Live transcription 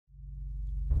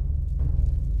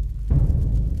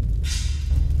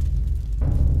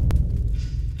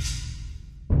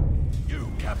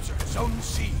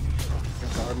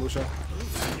Sorry, Musha.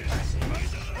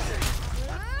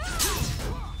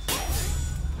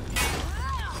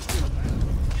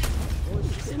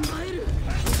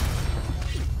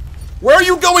 Where are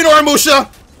you going, Armusha?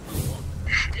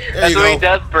 That's what he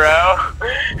does, bro.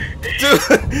 Dude.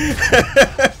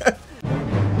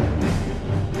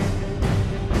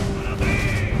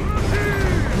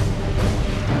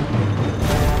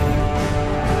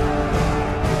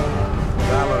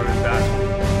 Valor in battle.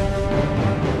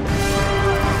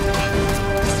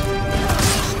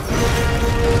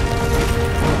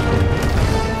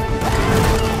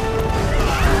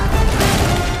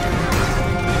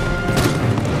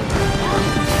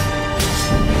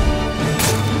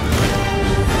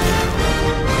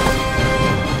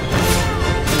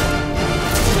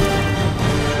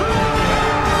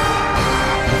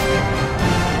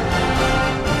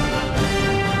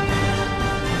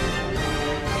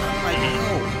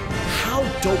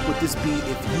 Dope would this be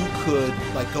if you could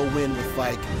like go in with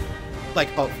like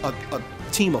a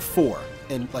team of 4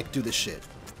 and like do this shit?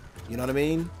 You know what I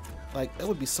mean? Like that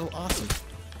would be so awesome.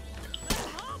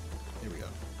 Here we go.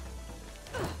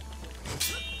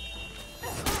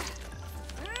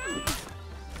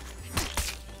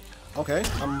 Okay,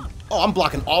 I'm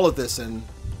blocking all of this and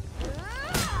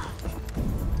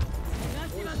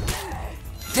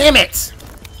damn it!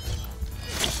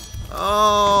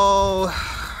 Oh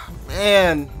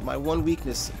man, my one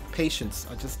weakness, patience.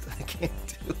 I can't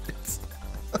do it.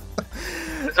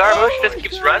 Zarmush just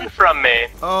keeps running from me.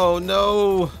 Oh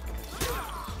no.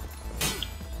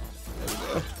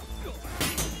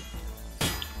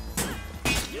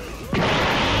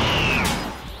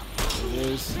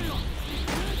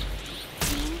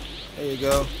 There we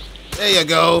go. There you go. There you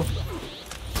go.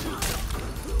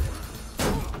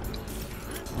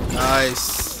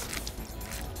 Nice.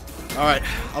 Alright,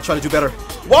 I'll try to do better.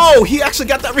 Whoa! He actually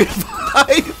got that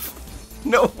revive!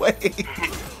 No way!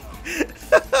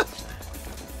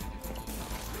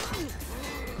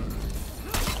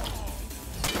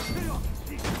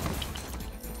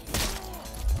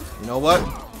 You know what?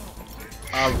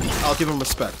 I'll give him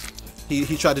respect.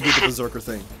 He tried to do the berserker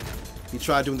thing. He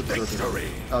tried doing the berserker.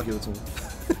 I'll give it to him.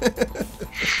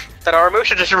 That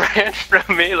Armusha just ran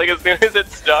from me like as soon as it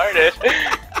started.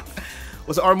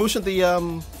 Was Armusha the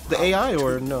AI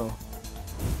or no?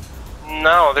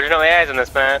 No, there's no AIs in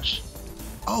this match.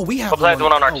 Oh, we have we'll play the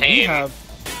one on our team. We have...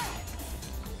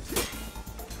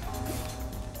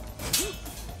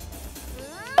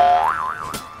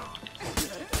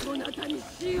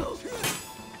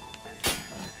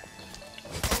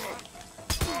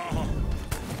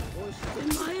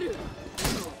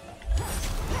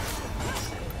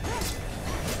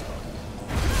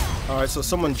 Alright, so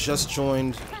someone just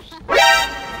joined.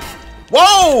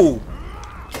 Whoa!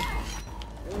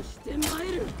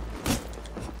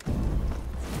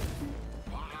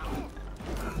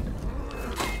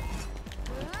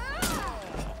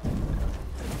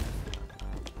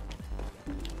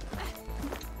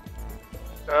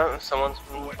 Someone's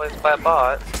been replaced by a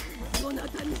bot.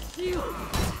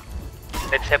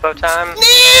 It's hippo time? No,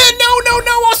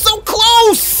 I was so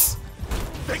close!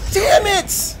 Damn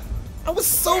it! I was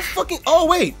so fucking... Oh,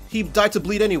 wait. He died to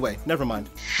bleed anyway. Never mind.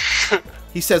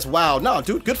 He says, wow. No,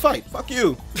 dude, good fight. Fuck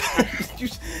you.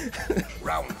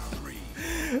 Round 3.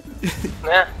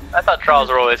 Yeah, I thought trials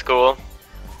were always cool.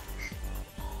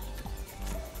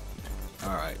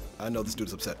 Alright. I know this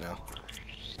dude's upset now.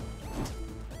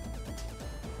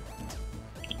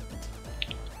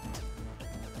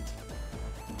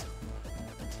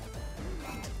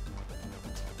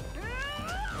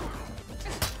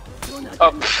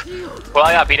 Oh, well,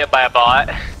 I got beat up by a bot.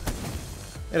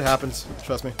 It happens.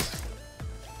 Trust me.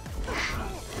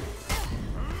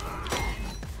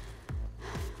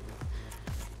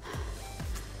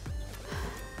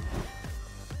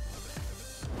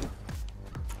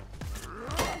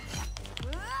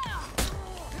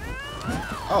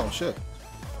 Oh, shit.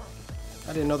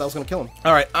 I didn't know that was going to kill him.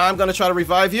 Alright, I'm going to try to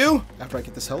revive you after I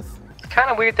get this health. It's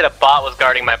kind of weird that a bot was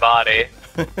guarding my body.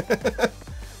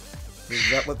 Is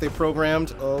that what they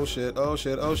programmed? Oh shit, oh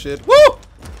shit, oh shit. Woo!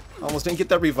 Almost didn't get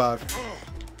that revive.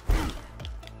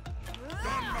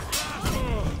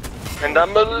 And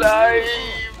I'm alive!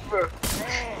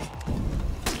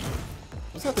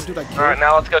 What's that the dude I killed? Alright,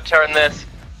 now let's go turn this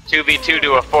 2v2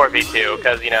 to a 4v2,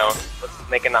 because, you know, let's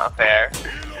make it not fair.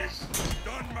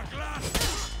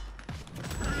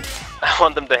 I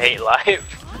want them to hate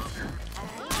life.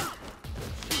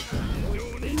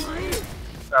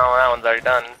 Oh, that one's already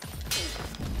done.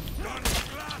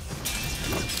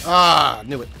 Ah,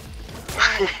 knew it.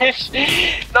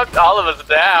 Knocked all of us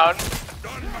down.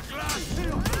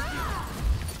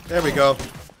 There we go.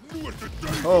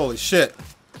 Holy shit.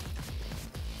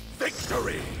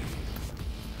 Victory.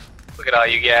 Look at all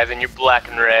you guys in your black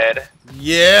and red.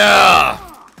 Yeah!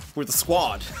 We're the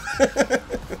squad.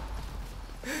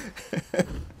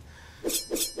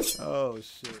 Oh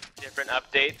shit. Different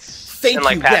updates. Thank and,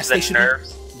 like, you. Yes, patches they and should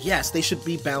nerfs. yes, they should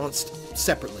be balanced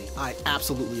separately. I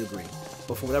absolutely agree.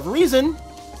 But for whatever reason,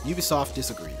 Ubisoft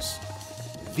disagrees.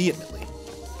 Vehemently.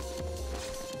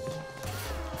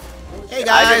 Hey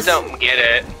guys! I just don't get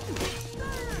it.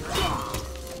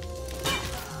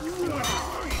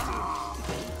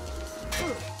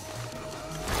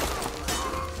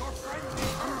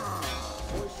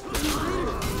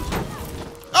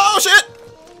 Oh shit!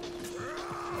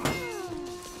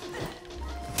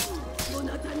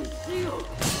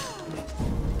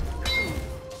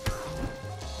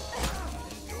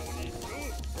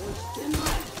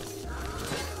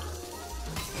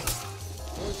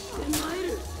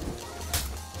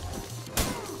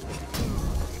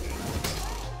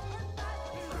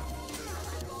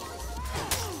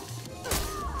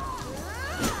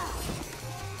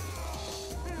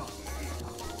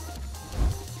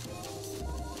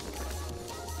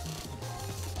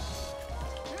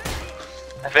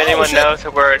 If anyone shit. knows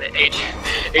where an HP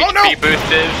no.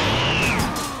 boost is.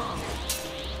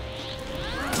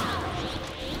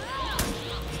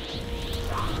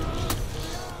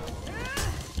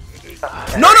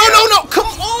 No! Come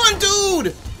on,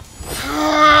 dude!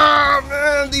 Ah,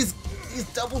 man, these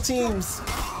double teams.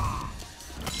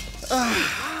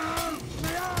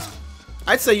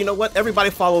 I'd say, you know what? Everybody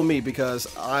follow me because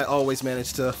I always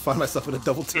manage to find myself in a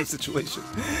double team situation.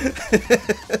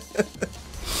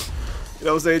 You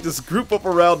know what I'm saying? Just group up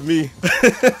around me.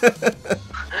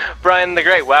 Brian the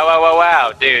Great. Wow, wow, wow,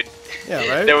 wow. Dude. Yeah,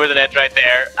 right? There was an edge right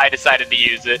there. I decided to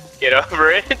use it. Get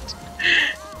over it.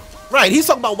 Right, he's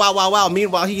talking about wow, wow, wow.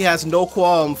 Meanwhile, he has no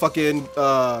qualm fucking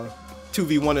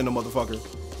 2v1 in the motherfucker.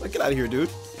 Like, get out of here, dude.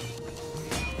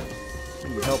 I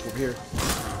need help over here.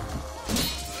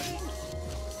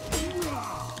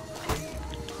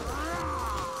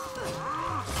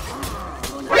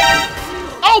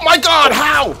 Oh my god,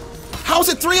 how? How's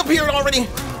it 3 up here already?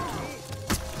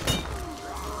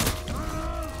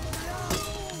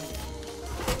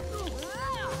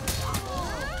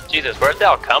 Jesus, where'd they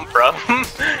all come from?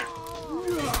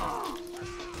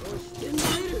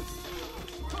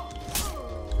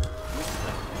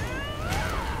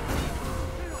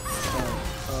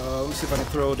 Let me see if I can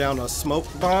throw down a smoke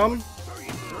bomb.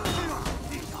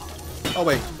 Oh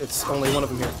wait, it's only one of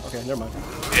them here. Okay, never mind.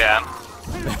 Yeah.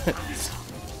 Okay,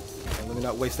 let me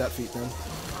not waste that feat then.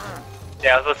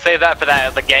 Yeah, let's save that for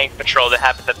the gang patrol that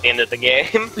happens at the end of the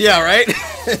game. Yeah, right?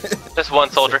 Just one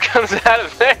soldier comes out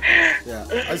of there.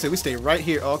 Yeah, I'd say we stay right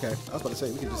here. Oh, okay, I was about to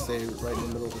say we could just stay right in the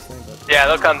middle of this thing, but... Yeah,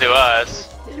 they'll come to us.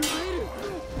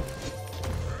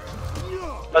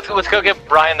 Let's go give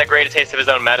Brian the Great a taste of his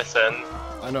own medicine.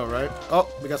 I know, right? Oh,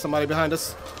 we got somebody behind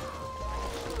us.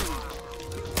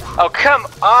 Oh, come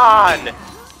on!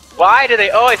 Why do they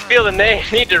always feel the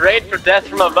need to raid for death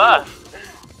from above?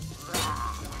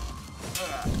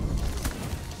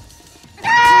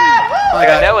 Like,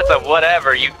 I know it's a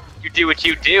whatever, you do what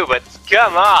you do, but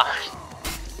come on!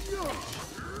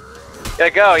 You're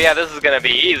like, oh yeah, this is gonna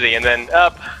be easy, and then,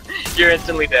 up, you're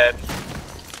instantly dead.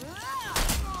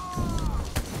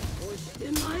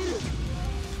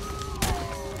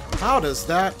 How does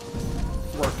that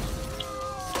work?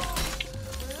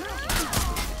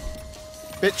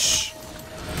 Bitch!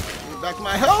 Give me back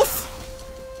my health!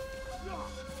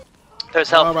 There's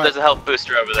health. All right. There's a health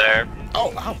booster over there.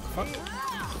 Oh, ow, fuck.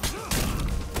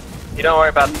 You don't worry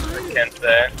about the Kent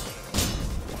there.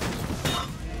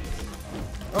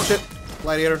 Oh shit,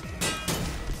 gladiator.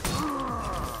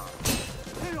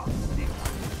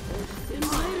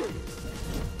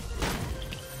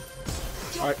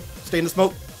 Alright, stay in the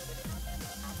smoke.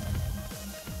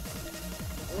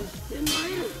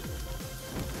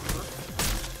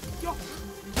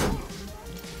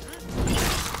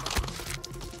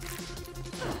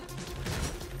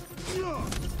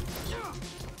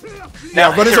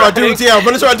 Now, Run into our dudes, yeah,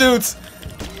 run into our dudes!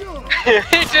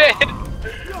 He did!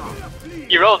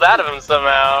 You rolled out of him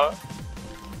somehow.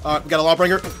 Alright, we got a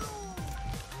lawbringer.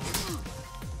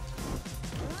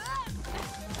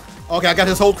 Okay, I got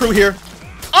his whole crew here.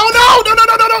 Oh no! No!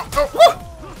 Oh,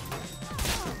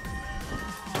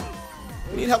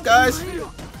 we need help, guys.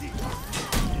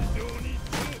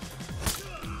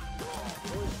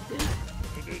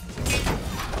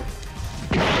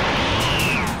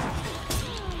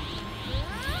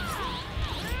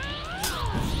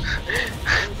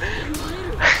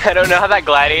 I don't know how that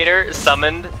gladiator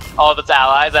summoned all of its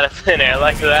allies out of thin air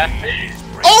like that.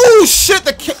 Oh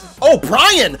shit! Oh,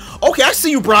 Brian. Okay, I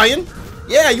see you, Brian.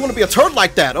 Yeah, you want to be a turd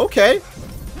like that? Okay.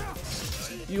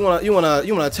 You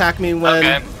wanna attack me when?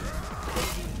 Okay.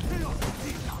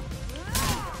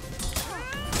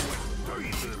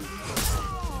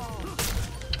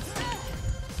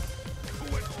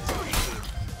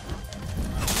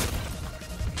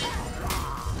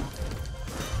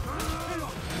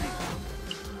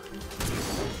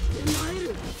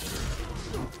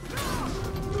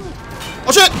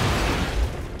 Oh shit!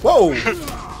 Whoa!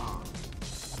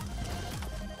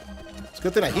 It's a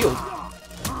good thing I healed.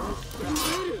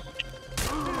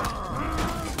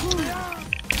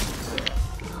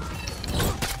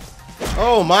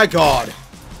 Oh my god!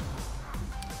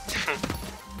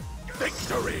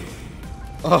 Victory.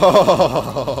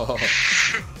 Oh.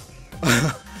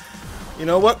 You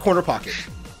know what? Corner pocket.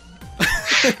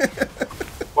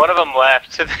 One of them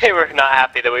left, so they were not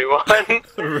happy that we won.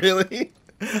 Really?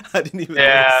 I didn't even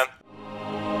Yeah. notice.